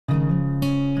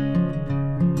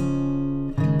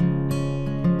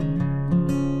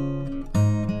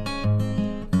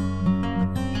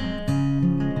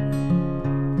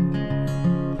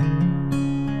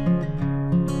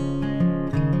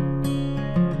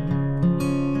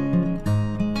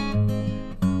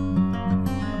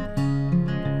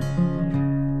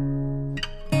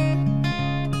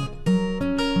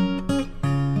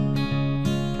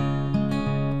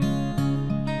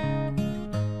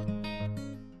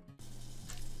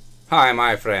Hi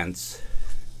my friends,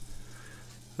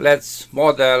 let's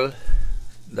model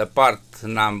the part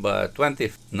number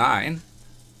 29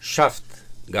 shaft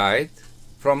guide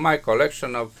from my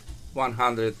collection of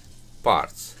 100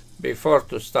 parts. Before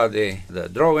to study the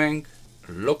drawing,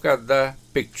 look at the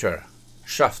picture,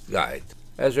 shaft guide.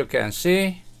 As you can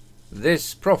see,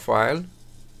 this profile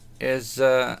is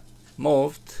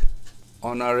moved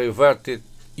on a reverted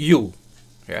U.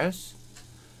 Yes,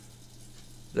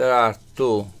 there are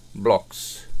two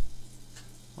blocks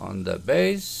on the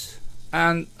base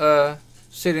and a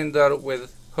cylinder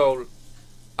with hole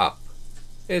up.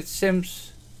 It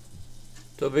seems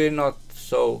to be not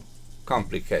so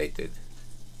complicated.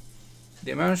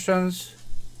 Dimensions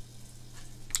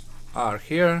are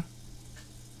here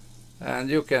and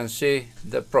you can see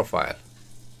the profile.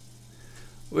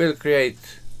 We'll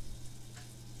create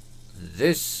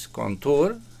this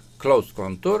contour, closed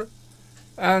contour,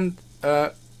 and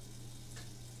a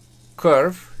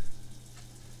curve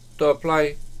to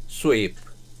apply sweep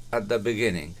at the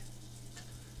beginning.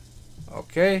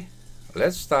 Okay,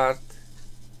 let's start.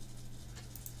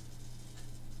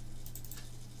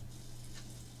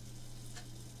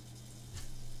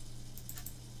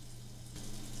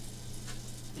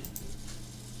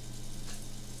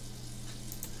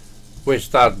 We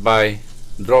start by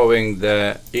drawing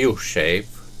the U shape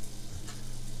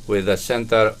with the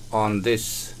center on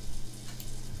this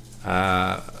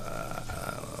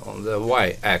on the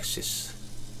y-axis.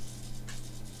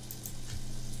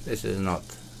 This is not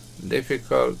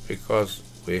difficult because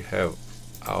we have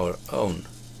our own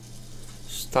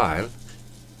style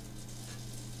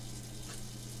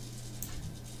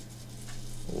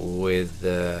with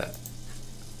the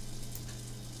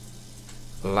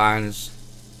lines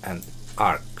and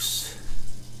arcs.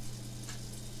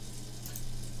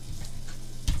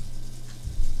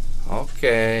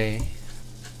 Okay,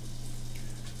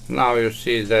 now you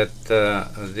see that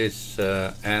these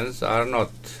ends are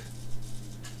not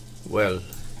well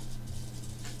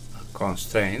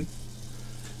constrained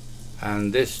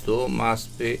and these two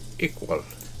must be equal,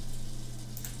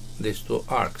 these two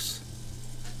arcs.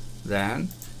 Then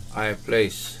I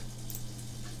place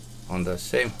on the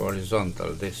same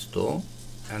horizontal these two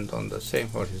and on the same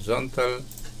horizontal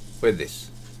with this.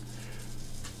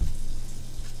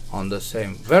 On the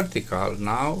same vertical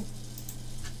now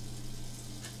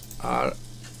are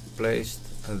placed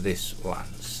these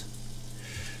ones.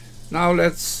 Now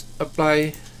let's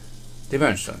apply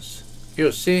dimensions.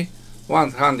 You see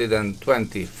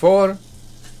 124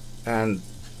 and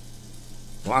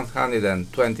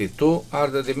 122 are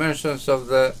the dimensions of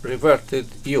the reverted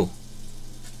U.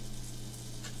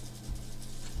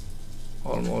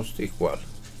 Almost equal.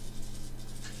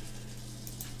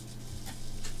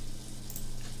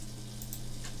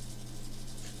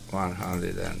 One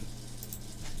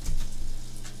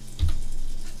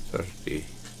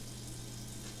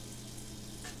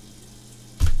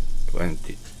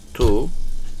 22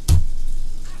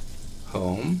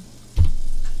 home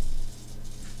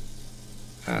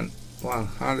and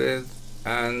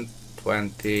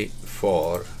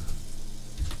 124.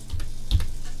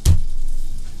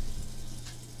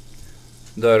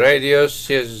 The radius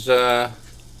is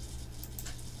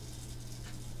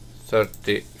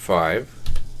 35.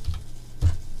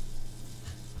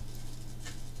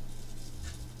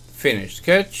 Finish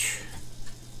sketch,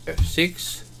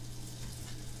 F6,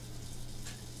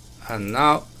 and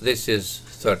now this is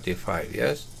 35,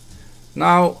 yes.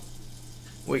 Now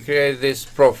we create this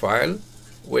profile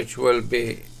which will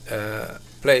be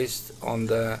placed on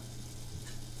the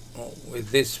with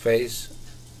this face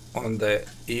on the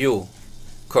U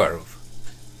curve.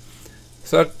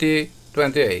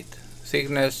 30-28,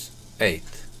 thickness 8.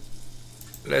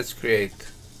 Let's create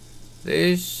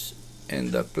this in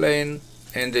the plane,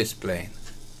 in this plane.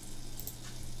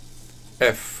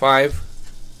 F5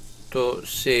 to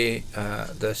see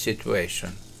the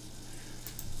situation.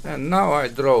 And now I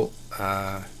draw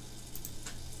a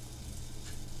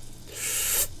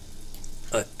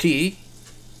T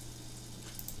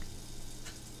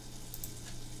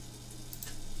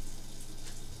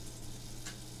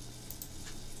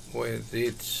with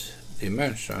its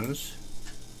dimensions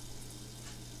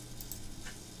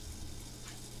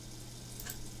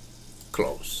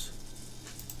close,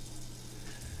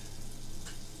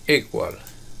 equal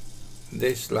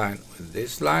this line with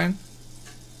this line,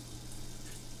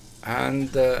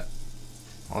 and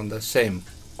on the same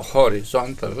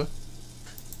horizontal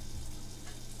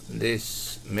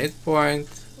this midpoint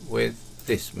with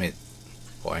this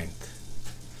midpoint.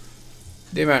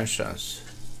 Dimensions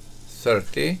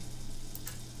 30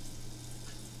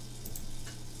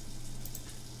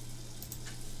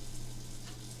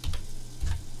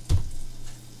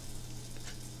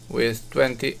 with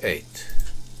 28.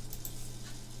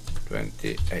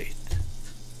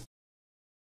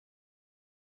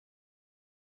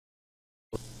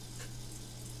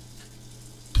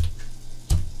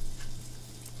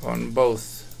 On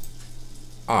both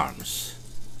arms.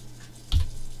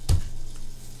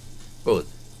 Good.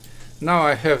 Now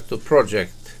I have to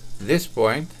project this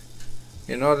point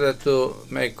in order to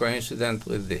make coincident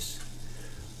with this.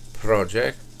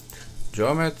 Project,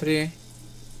 geometry,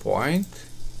 point,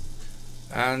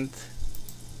 and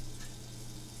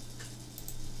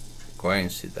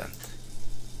coincident.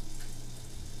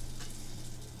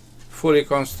 Fully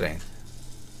constrained.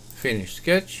 Finish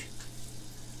sketch.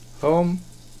 Home.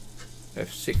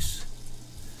 F6.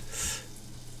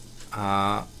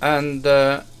 And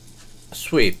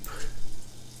sweep.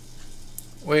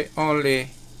 We only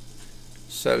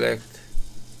select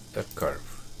the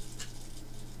curve,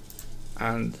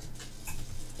 and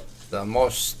the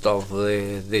most of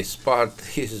this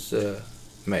part is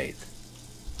made.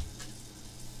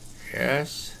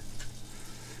 Yes.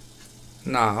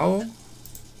 Now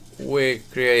we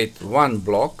create one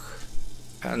block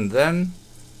and then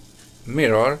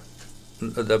mirror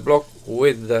the block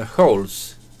with the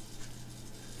holes.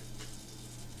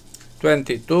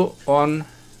 22 on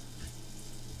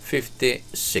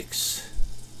 56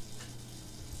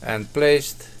 and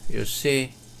placed, you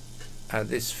see, at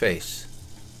this face.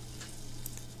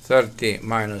 30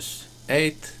 minus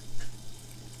 8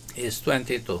 is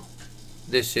 22.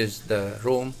 This is the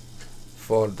room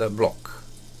for the block.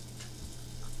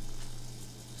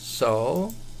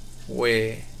 So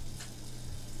we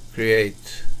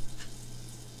create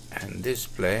in this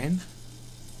plane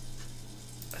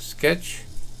a sketch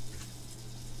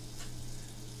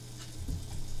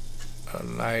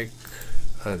like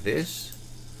this.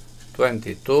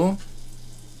 22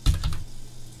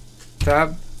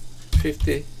 tab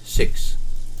 56.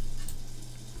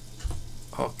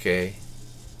 Okay.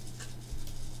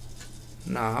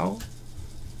 Now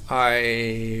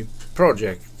I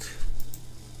project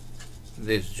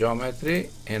this geometry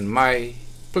in my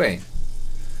plane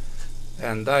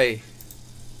and I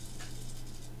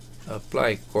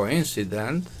apply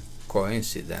coincident,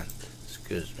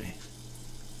 excuse me,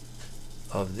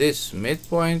 of this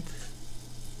midpoint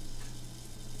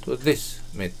to this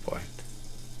midpoint.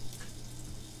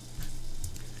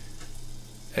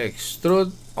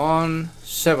 Extrude on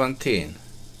 17.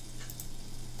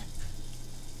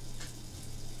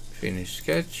 Finish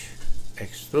sketch.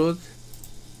 Extrude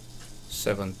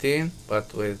 17,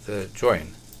 but with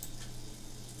join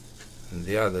in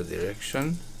the other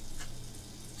direction.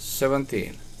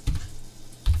 17.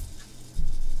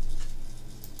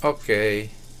 Okay.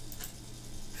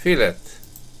 Fillet.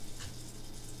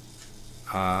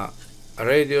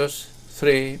 Radius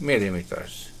 3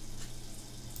 millimeters.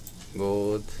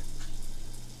 Good.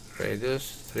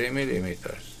 Radius 3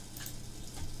 millimeters.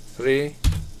 3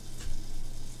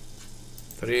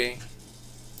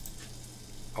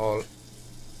 all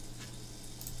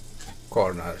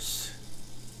corners.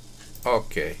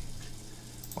 Okay.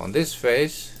 On this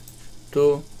face,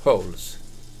 2 holes.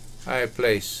 I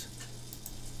place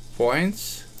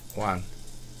points 1,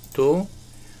 2.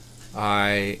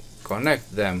 I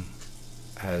connect them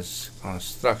as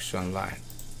construction line.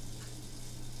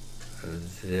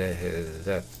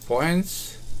 That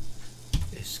points,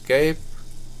 escape,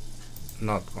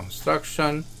 not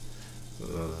construction.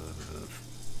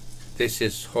 This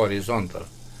is horizontal.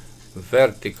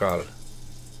 Vertical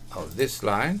of this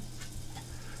line.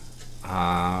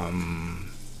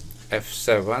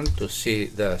 F7 to see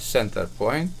the center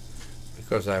point,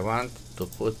 because I want to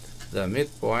put the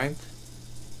midpoint,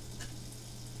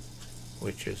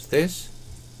 which is this,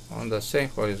 on the same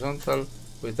horizontal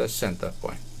with the center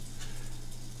point.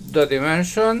 The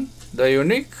dimension, the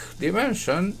unique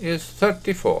dimension, is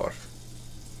 34.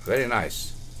 Very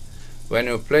nice. When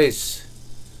you place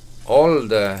all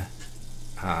the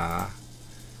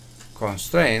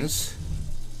constraints,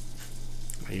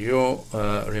 you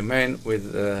remain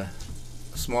with a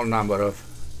small number of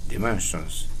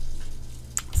dimensions.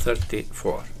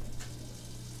 34.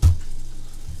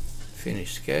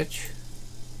 Finish sketch.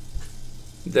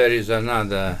 There is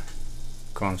another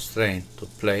constraint to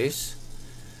place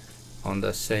on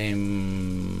the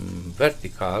same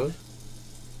vertical,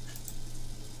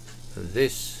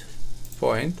 this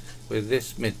point with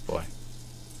this midpoint.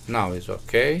 Now is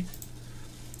okay.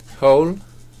 Hole.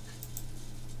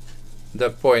 The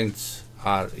points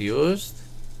are used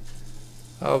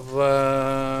of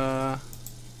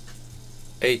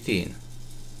 18.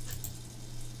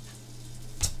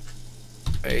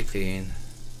 18.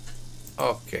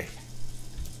 Okay.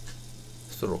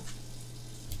 Through.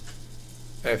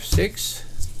 F6.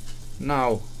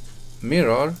 Now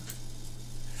mirror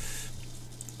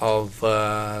of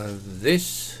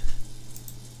this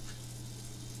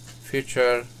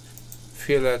feature,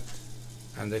 fillet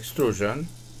and extrusion,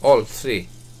 all three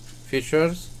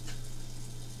features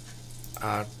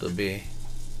are to be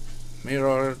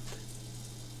mirrored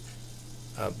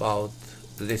about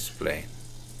this plane.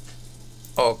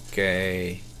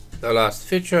 Okay, the last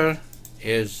feature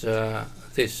is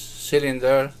this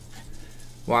cylinder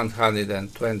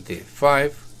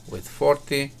 125 with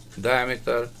 40,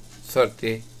 diameter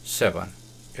 37.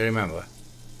 You remember?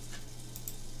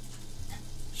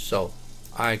 So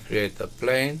I create a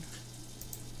plane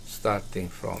starting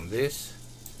from this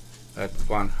at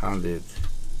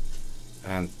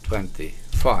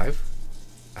 125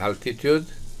 altitude.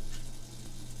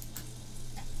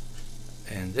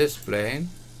 In this plane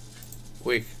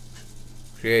we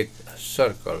create a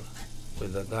circle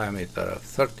with a diameter of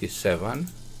 37,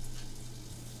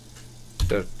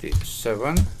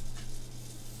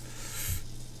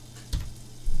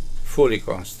 fully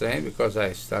constrained because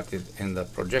I started in the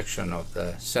projection of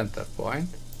the center point.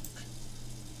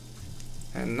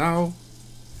 And now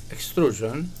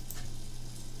extrusion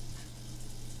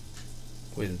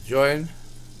with join,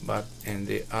 but in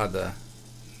the other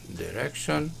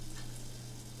direction,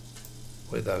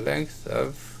 with a length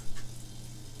of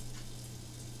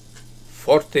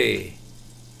 40.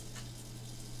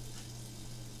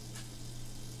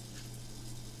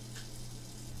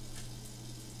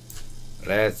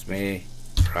 Let me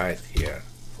write here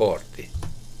 40.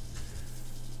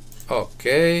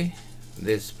 Okay,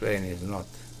 this plane is not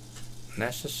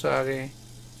necessary,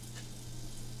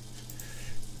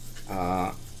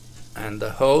 and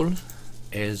the hole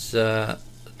is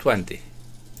 20.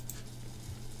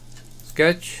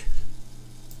 Sketch,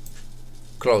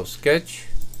 close sketch,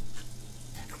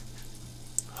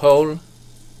 hole,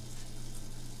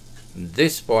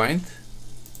 this point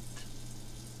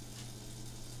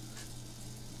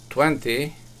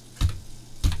 20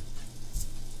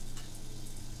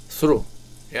 through,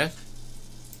 yes?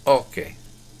 Okay.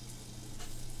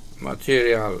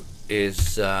 Material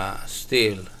is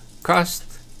steel cast.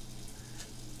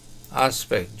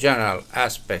 Aspect, general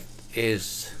aspect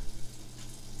is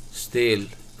steel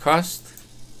cast.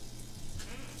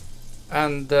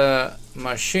 And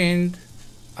machined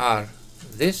are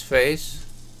this face,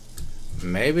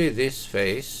 maybe this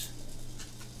face,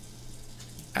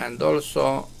 and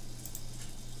also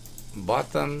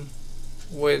bottom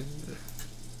with,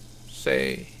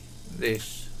 say,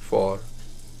 these 4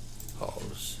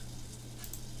 holes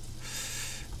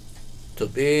to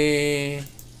be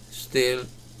still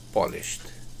polished.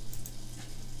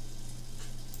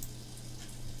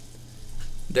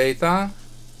 Data,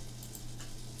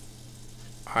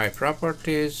 high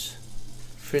properties,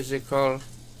 physical,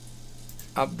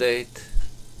 update,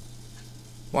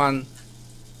 1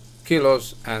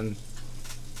 kilos and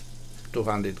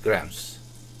 200 grams.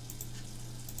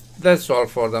 That's all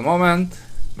for the moment.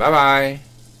 Bye bye.